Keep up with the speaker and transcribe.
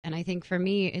And I think for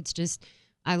me, it's just,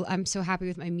 I'm so happy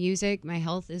with my music. My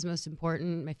health is most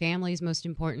important. My family is most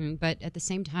important. But at the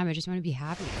same time, I just want to be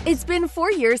happy. It's been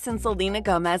 4 years since Selena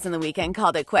Gomez and The Weeknd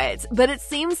called it quits, but it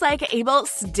seems like Abel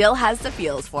still has the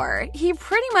feels for her. He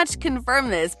pretty much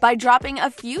confirmed this by dropping a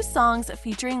few songs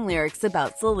featuring lyrics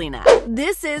about Selena.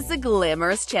 This is the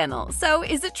Glamorous Channel, so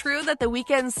is it true that The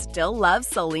Weeknd still loves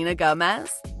Selena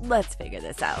Gomez? Let's figure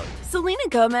this out. Selena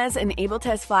Gomez and Abel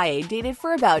Tesfaye dated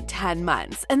for about 10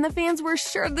 months, and the fans were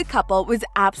sure the couple was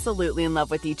absolutely in love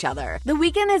with each other. The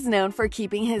Weeknd is known for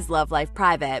keeping his love life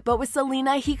private, but with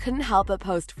Selena, he couldn't help but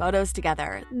post photos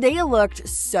together. They looked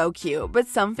so cute, but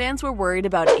some fans were worried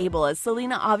about Abel as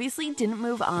Selena obviously didn't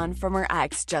move on from her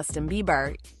ex, Justin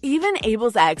Bieber. Even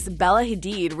Abel's ex, Bella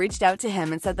Hadid, reached out to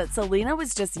him and said that Selena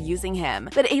was just using him,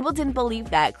 but Abel didn't believe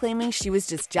that, claiming she was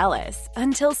just jealous,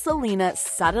 until Selena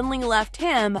suddenly left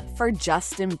him for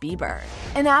Justin Bieber.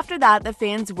 And after that, the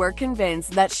fans were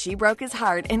convinced that she broke his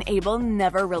heart and Abel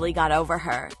never really got over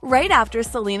her. Right after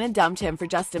Selena dumped him for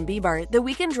Justin Bieber, The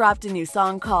Weeknd dropped a new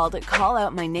song called Call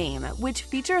Out My Name, which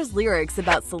features lyrics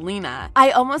about Selena.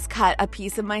 I almost cut a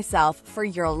piece of myself for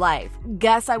your life.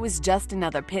 Guess I was just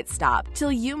another pit stop.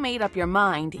 Till you made up your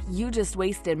mind, you just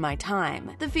wasted my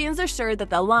time. The fans are sure that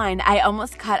the line, I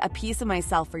almost cut a piece of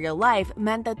myself for your life,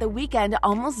 meant that The Weeknd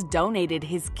almost donated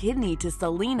his kidney to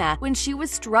Selena when she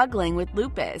was struggling with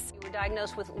lupus. You were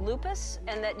diagnosed with lupus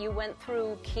and that you went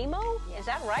through chemo? Is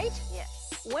that right? Yes.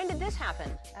 When did this happen?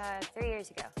 3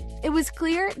 years ago. It was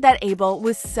clear that Abel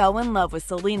was so in love with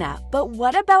Selena, but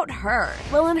what about her?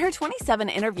 Well, in her 27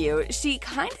 interview, she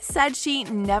kind of said she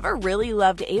never really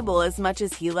loved Abel as much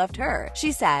as he loved her.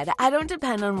 She said, I don't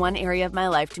depend on one area of my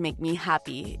life to make me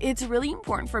happy. It's really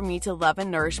important for me to love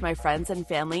and nourish my friends and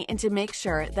family and to make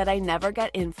sure that I never get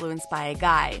influenced by a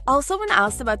guy. Also, when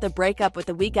asked about the breakup with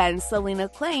The Weeknd, Selena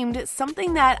claimed,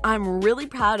 something that I'm really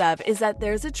proud of is that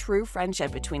there's a true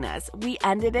friendship between us. We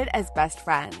ended it as best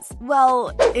friends. Well,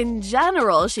 in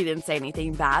general, she didn't say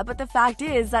anything bad, but the fact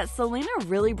is that Selena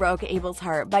really broke Abel's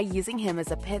heart by using him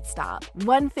as a pit stop.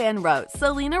 One fan wrote,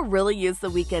 Selena really used The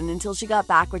Weeknd until she got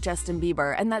back with Justin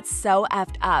Bieber, and that's so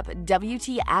effed up.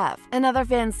 WTF. Another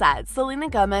fan said, Selena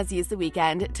Gomez used The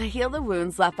Weeknd to heal the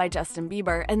wounds left by Justin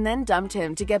Bieber and then dumped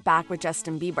him to get back with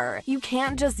Justin Bieber. You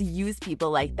can't just use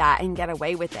people like that and get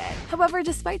away with it. However,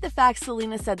 despite the fact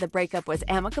Selena said the breakup was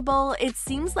amicable, it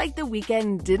seems like The Weeknd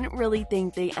didn't really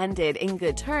think they ended in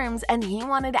good terms, and he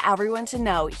wanted everyone to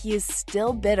know he is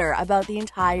still bitter about the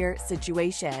entire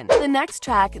situation. The next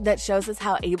track that shows us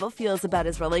how Abel feels about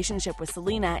his relationship with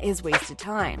Selena is Wasted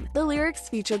Time. The lyrics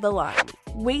feature the line,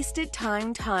 wasted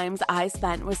time times I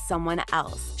spent with someone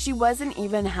else. She wasn't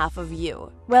even half of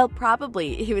you. Well,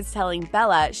 probably he was telling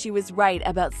Bella she was right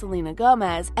about Selena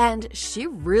Gomez, and she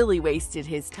really wasted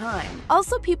his time.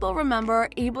 Also, people remember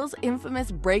Abel's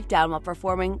infamous breakdown while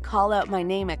performing Call Out My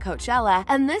Name at Coachella,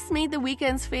 and this made The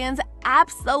Weeknd's fans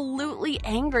absolutely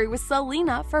angry with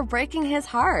Selena for breaking his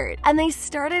heart, and they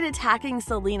started attacking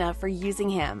Selena for using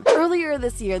him. Earlier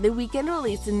this year, The Weeknd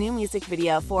released a new music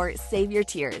video for Save Your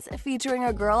Tears, featuring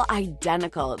a girl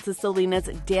identical to Selena's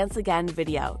Dance Again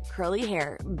video, curly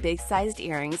hair, big-sized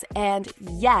earrings, and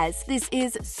yes, this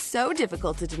is so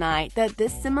difficult to deny that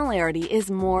this similarity is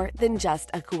more than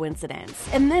just a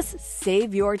coincidence. In this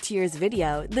Save Your Tears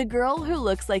video, the girl who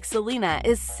looks like Selena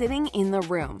is sitting in the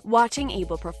room, watching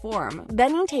Abel perform.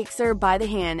 Then he takes her by the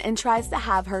hand and tries to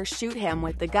have her shoot him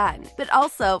with the gun. But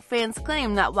also, fans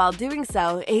claim that while doing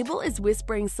so, Abel is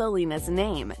whispering Selena's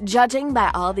name. Judging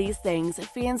by all these things,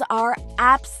 fans are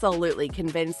absolutely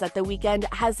convinced that The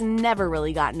Weeknd has never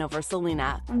really gotten over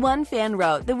Selena. One fan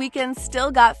wrote, The Weeknd still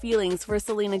got feelings for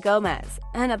Selena Gomez.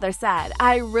 Another said,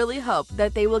 I really hope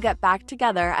that they will get back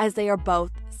together as they are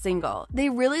both single. They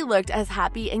really looked as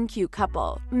happy and cute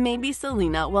couple. Maybe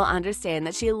Selena will understand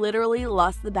that she literally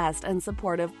lost the best and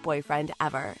supportive boyfriend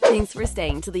ever. Thanks for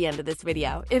staying to the end of this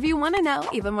video. If you want to know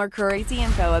even more crazy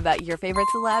info about your favorite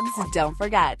celebs, don't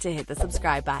forget to hit the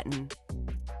subscribe button.